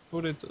just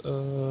put it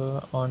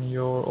on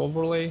your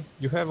overlay.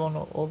 You have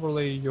on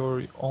overlay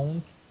your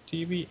own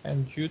TV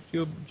and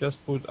YouTube.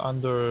 Just put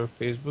under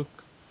Facebook.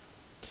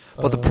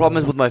 But the problem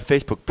is with my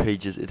Facebook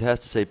pages, it has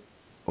to say...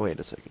 Wait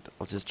a second.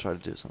 I'll just try to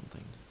do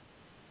something.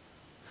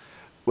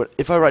 What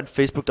if I write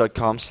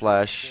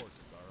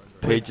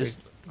facebook.com/pages?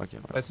 Okay.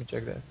 Let me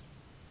check that.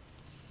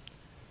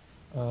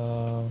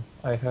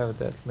 I have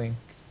that link.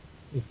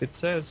 If it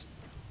says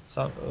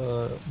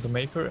the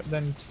maker,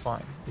 then it's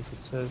fine. If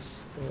it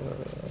says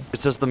It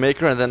says the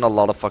maker and then a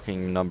lot of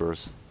fucking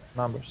numbers.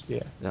 numbers,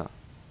 yeah. Yeah.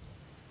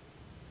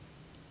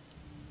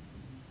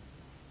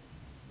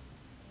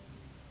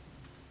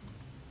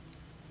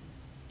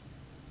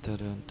 Dun,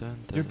 dun, dun,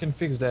 You dun. can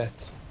fix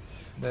that.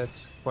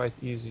 That's quite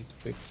easy to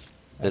fix.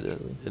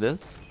 Actually. It is?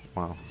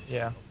 Wow.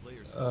 Yeah.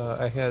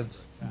 I had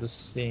the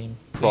same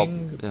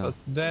Problem, thing, yeah. but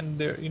then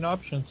there in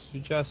options you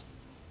just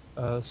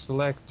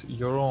select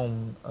your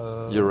own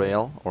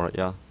URL or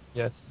yeah.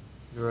 Yes,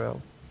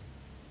 URL.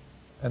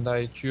 And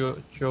I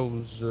chose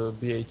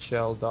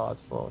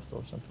bhl.frost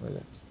or something like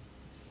that.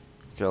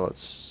 Okay,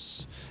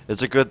 let's.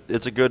 It's a good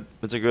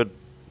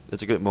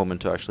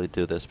moment to actually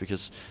do this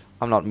because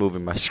I'm not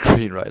moving my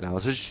screen right now.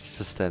 It's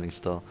just standing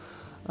still.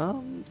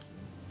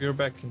 We're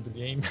back in the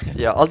game.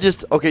 Yeah, I'll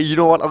just. Okay, you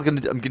know what? I'm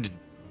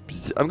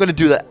gonna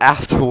do that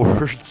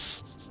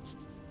afterwards.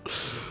 You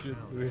should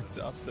do it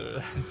after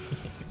that.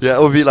 Yeah,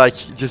 it would be like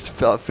just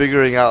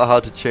figuring out how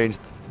to change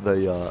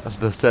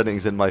the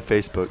settings in my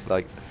Facebook.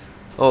 Like,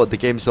 oh, the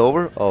game's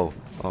over. Oh,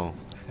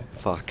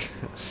 fuck.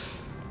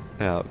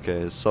 Yeah,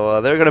 okay. So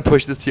they're gonna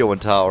push this tier 1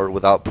 tower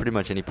without pretty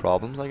much any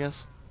problems, I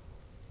guess.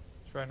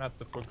 Try not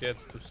to forget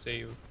to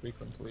save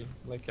frequently,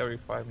 like every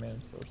 5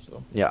 minutes or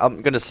so. Yeah,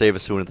 I'm gonna save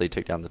as soon as they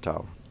take down the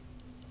tower.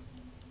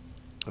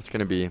 It's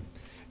gonna be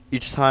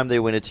each time they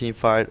win a team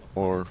fight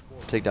or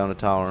take down a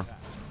tower.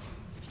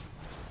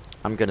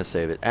 I'm gonna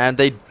save it. And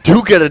they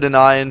do get a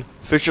deny-in.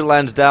 Fisher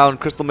lands down.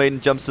 Crystal Maiden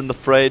jumps in the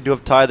fray. Do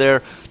have Ty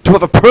there. Do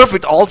have a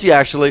perfect ulti,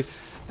 actually.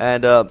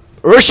 And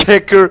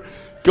Earthshaker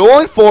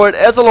going for it.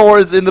 Ezalor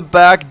is in the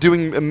back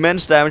doing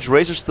immense damage.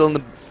 Razor's still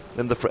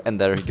in the fray.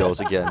 And there he goes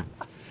again.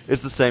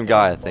 It's the same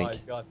guy, I think. Oh my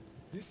god.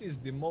 This is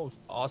the most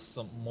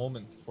awesome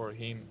moment for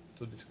him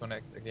to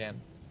disconnect again.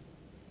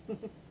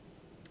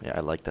 Yeah,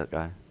 I like that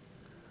guy.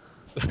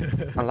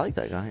 I like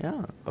that guy,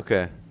 yeah.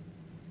 Okay.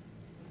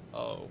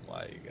 Oh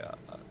my god.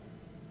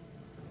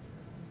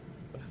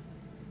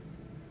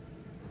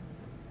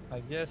 I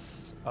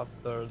guess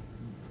after,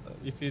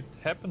 if it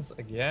happens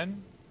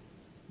again,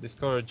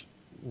 Discourage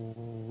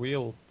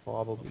will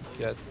probably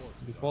get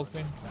default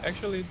win.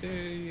 Actually,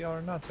 they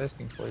are not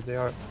asking for it. They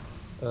are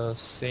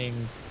saying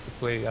to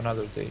play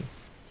another day.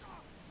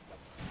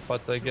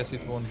 But I guess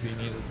it won't be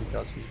needed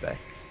because he's back.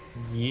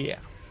 Yeah.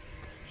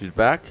 She's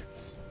back?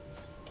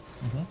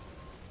 Mm-hmm.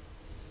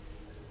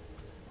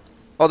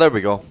 Oh, there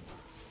we go.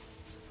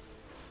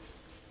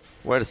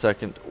 Wait a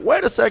second.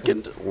 Wait a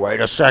second. Wait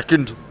a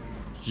second.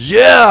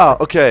 Yeah!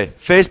 Okay,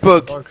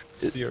 Facebook.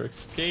 Darkseer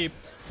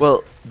escaped.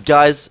 Well,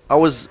 guys, I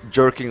was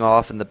jerking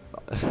off in the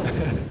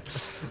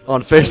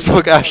on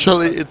Facebook.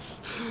 Actually, it's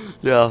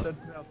yeah.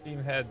 Sentinel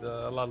team had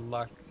a lot of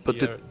luck. But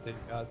here. They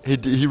got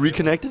He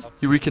reconnected.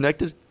 He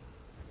reconnected.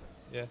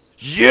 Yes.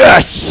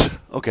 Yes.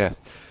 Okay,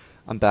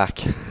 I'm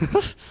back.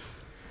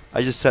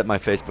 I just set my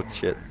Facebook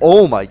shit.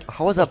 Oh my!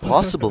 How is that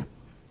possible?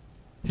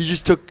 He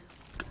just took.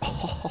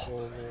 Oh,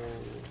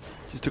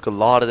 Oh, He took a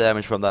lot of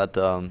damage from that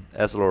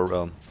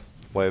Ezreal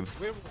wave.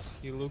 Where was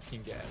he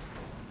looking at?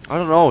 I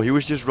don't know. He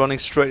was just running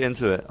straight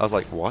into it. I was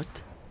like, what?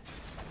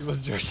 He was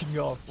jerking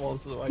off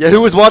also. Yeah, he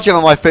was watching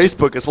on my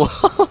Facebook as well.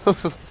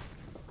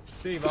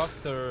 Save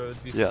after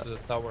this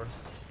tower.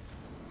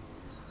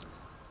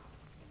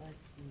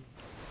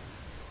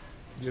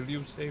 Will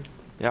you save?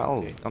 Yeah,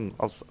 Okay.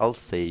 I'll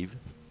save.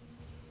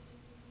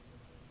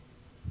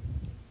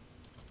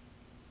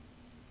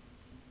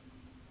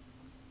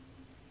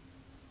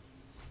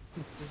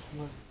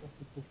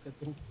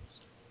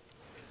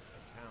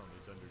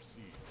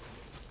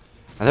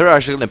 And they're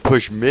actually gonna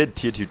push mid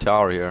tier 2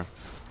 tower here.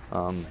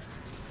 Gonna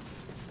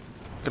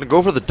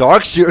go for the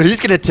Darkseer. He's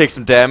gonna take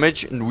some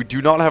damage, and we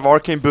do not have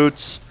arcane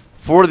boots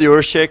for the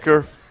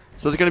Earthshaker,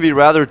 so it's gonna be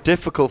rather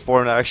difficult for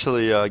him to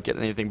actually get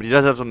anything. But he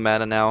does have some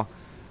mana now.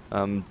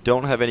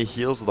 Don't have any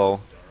heals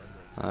though.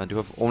 Do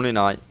have Omni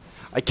Knight.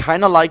 I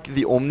kind of like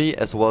the Omni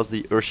as well as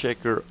the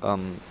Earthshaker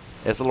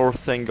Ezreal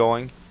thing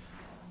going.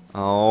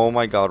 Oh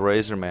my God,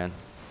 Razor man,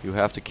 you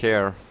have to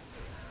care.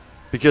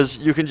 Because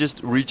you can just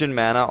regen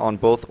mana on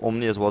both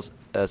Omni as well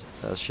as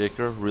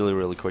Shaker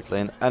really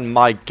quickly. And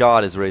my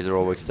God, is Razor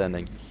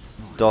overextending.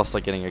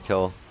 Dosta getting a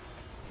kill.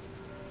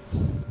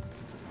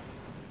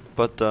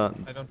 But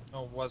I don't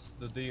know what's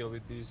the deal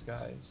with these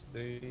guys.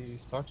 They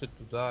started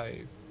to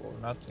die for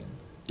nothing.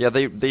 yeah,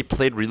 they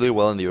played really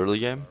well in the early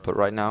game, but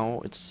right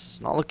now it's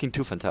not looking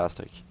too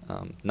fantastic.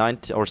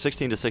 19 or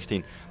 16 to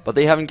 16, but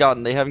they haven't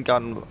gotten.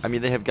 I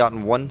mean, they have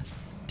gotten one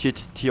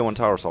tier 1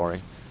 tower,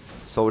 sorry.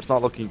 So it's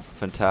not looking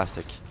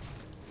fantastic.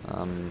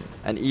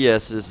 And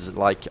ES is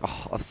like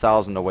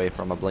 1,000 away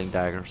from a Blink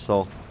Dagger.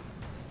 So,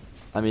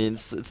 I mean,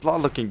 it's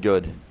not looking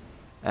good.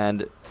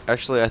 And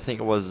actually, I think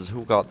it was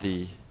who got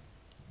the...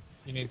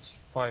 He needs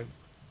 5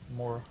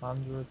 more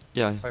hundred.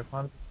 Yeah.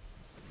 500.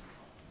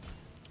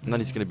 And then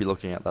he's going to be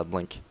looking at that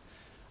Blink.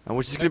 And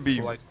which is going to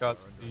be... Like got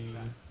the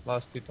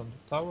last hit on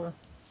the tower.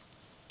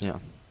 Yeah.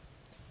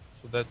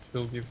 So that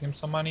will give him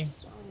some money.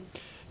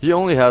 He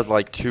only has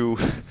like 2...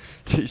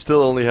 he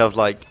still only has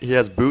like... He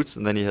has boots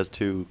and then he has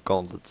 2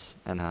 gauntlets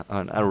and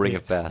a ring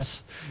of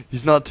bass.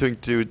 He's not doing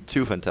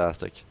too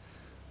fantastic.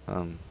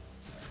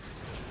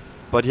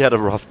 But he had a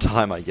rough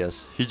time, I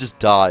guess. He just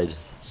died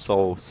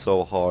so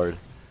hard.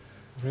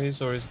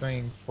 Razor is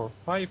going for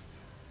pipe.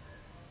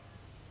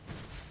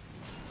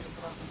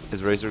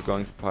 Is Razor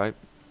going for pipe?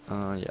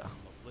 Yeah.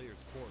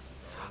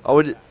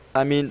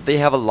 I mean, they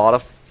have a lot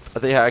of...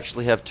 They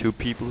actually have 2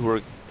 people who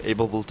are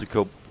able to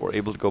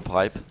go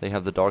pipe. They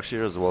have the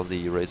Darkseer as well as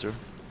the Razor.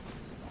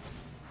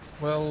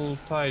 Well,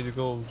 Tide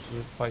goes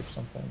pipe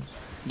sometimes.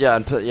 Yeah,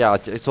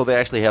 and so they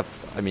actually have,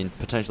 I mean,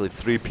 potentially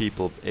 3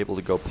 people able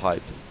to go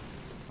pipe.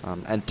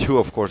 And 2,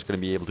 of course, going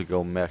to be able to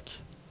go mech.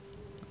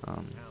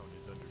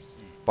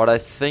 But I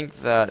think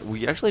that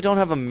we actually don't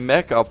have a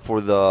mech up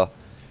for the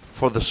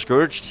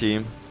Scourge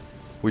team.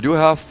 We do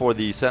have for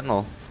the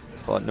Sentinel,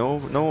 but no.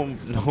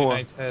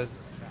 Knight has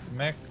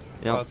mech,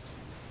 Yeah. but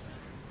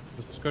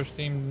the Scourge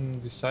team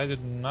decided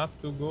not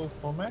to go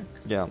for mech.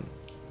 Yeah,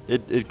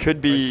 it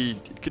could be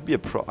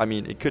I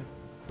mean, it could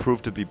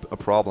prove to be a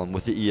problem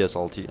with the ES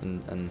ulti,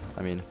 and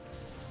I mean,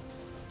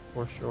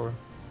 For sure.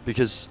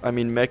 because I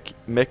mean mech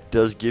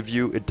does give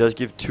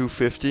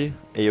 250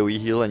 AOE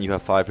heal and you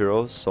have 5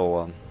 heroes,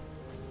 so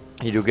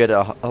you do get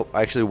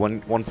actually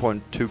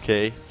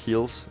 1.2k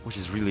heals, which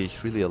is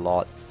really a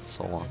lot.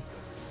 So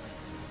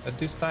At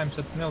this time,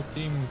 Sentinel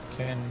team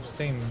can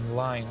stay in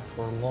line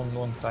for a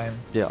long time.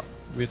 yeah.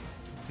 With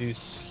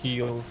these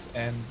heals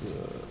and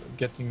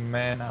getting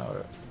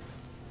mana.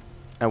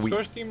 And we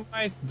Scourge team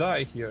might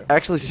die here.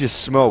 actually see a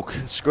smoke.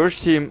 Scourge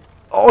team.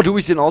 Oh, do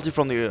we see an ulti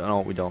from the?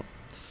 No, we don't.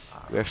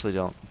 We actually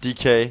don't.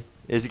 DK,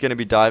 is he gonna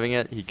be diving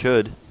it? He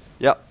could.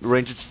 Yeah,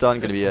 ranged stun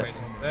gonna be it.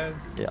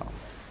 Yeah.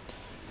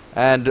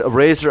 And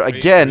Razor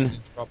again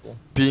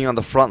being on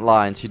the front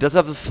lines. He does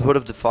have the Hood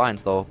of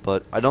Defiance though,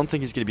 but I don't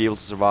think he's gonna be able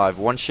to survive.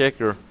 One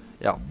Shaker.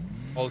 Yeah.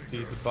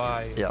 Ulted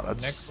by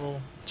that's Necro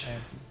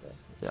and he's dead.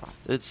 Yeah,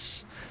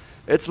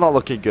 it's not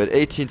looking good.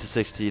 18 to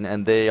 16,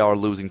 and they are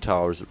losing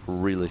towers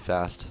really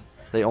fast.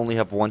 They only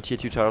have 1 tier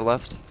 2 tower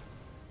left,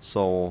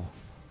 so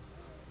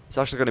it's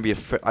actually going to be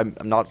I'm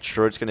not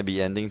sure it's going to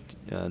be ending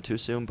too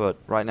soon, but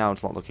right now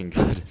it's not looking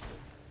good.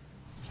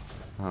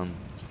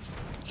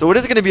 So it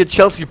is going to be a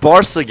Chelsea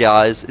Barca,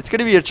 guys. It's going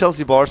to be a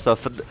Chelsea Barca.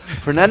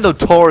 Fernando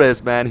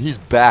Torres, man, he's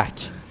back.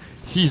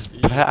 He's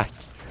back.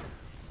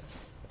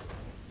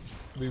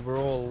 We were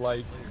all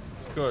like,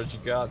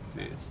 Scourge got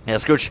this. Yeah,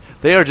 Scourge,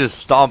 they are just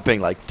stomping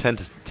like 10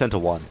 to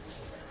 1.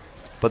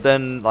 But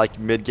then, like,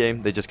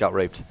 mid-game, they just got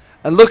raped.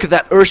 And look at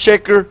that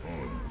Earthshaker.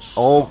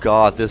 Oh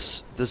god,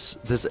 this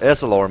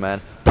SLR,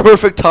 man.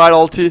 Perfect tide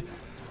ulti,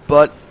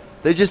 but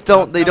they just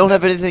don't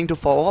have anything to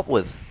follow up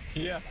with.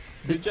 Yeah,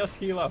 they just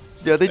heal up.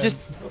 Yeah,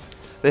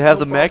 they have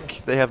the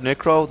mech, they have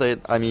Necro,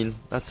 I mean,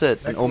 that's it.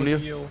 And Omni.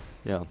 Heal,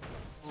 Yeah.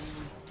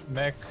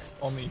 mech,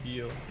 Omni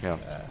heal. Yeah.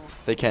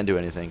 They can't do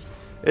anything.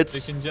 They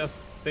can just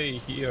stay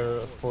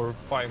here for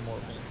 5 more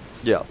minutes.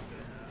 Yeah.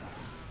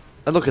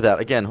 And look at that,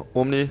 again,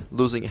 Omni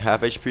losing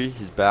half HP,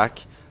 he's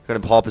back. Gonna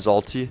pop his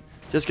ulti.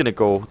 Just gonna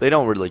go. They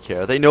don't really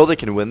care. They know they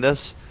can win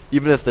this,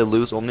 even if they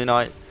lose Omni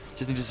Knight.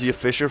 Just need to see a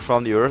Fisher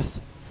from the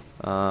earth.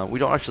 We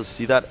don't actually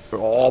see that.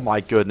 Oh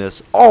my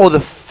goodness. Oh,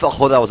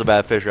 oh, that was a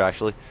bad Fisher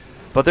actually.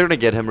 But they're gonna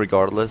get him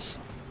regardless.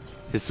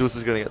 Jesus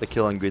is gonna get the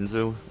kill on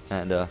Ginzu,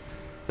 and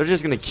they're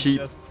just gonna keep.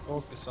 Just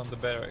focus on the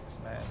barracks,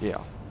 man.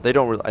 Yeah. They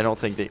don't really. I don't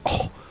think they.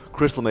 Oh,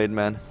 Crystal Maiden,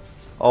 man.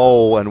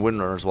 Oh, and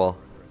Windrunner as well.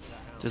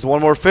 Just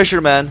one more Fisher,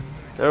 man.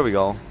 There we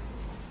go.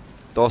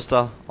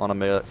 Dosta on a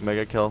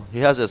mega kill. He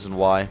has S and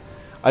Y.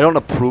 I don't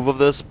approve of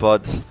this,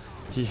 but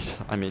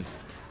I mean,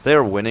 they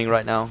are winning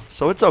right now,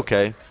 so it's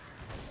okay.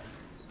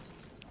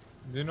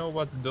 Do you know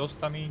what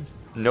Dosta means?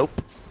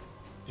 Nope.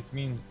 It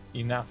means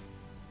enough.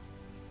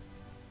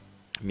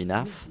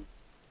 Enough?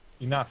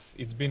 Enough.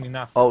 It's been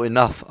enough. Oh,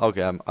 enough.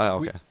 Okay.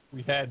 Okay.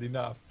 We had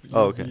enough. You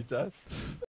Oh, okay. beat us.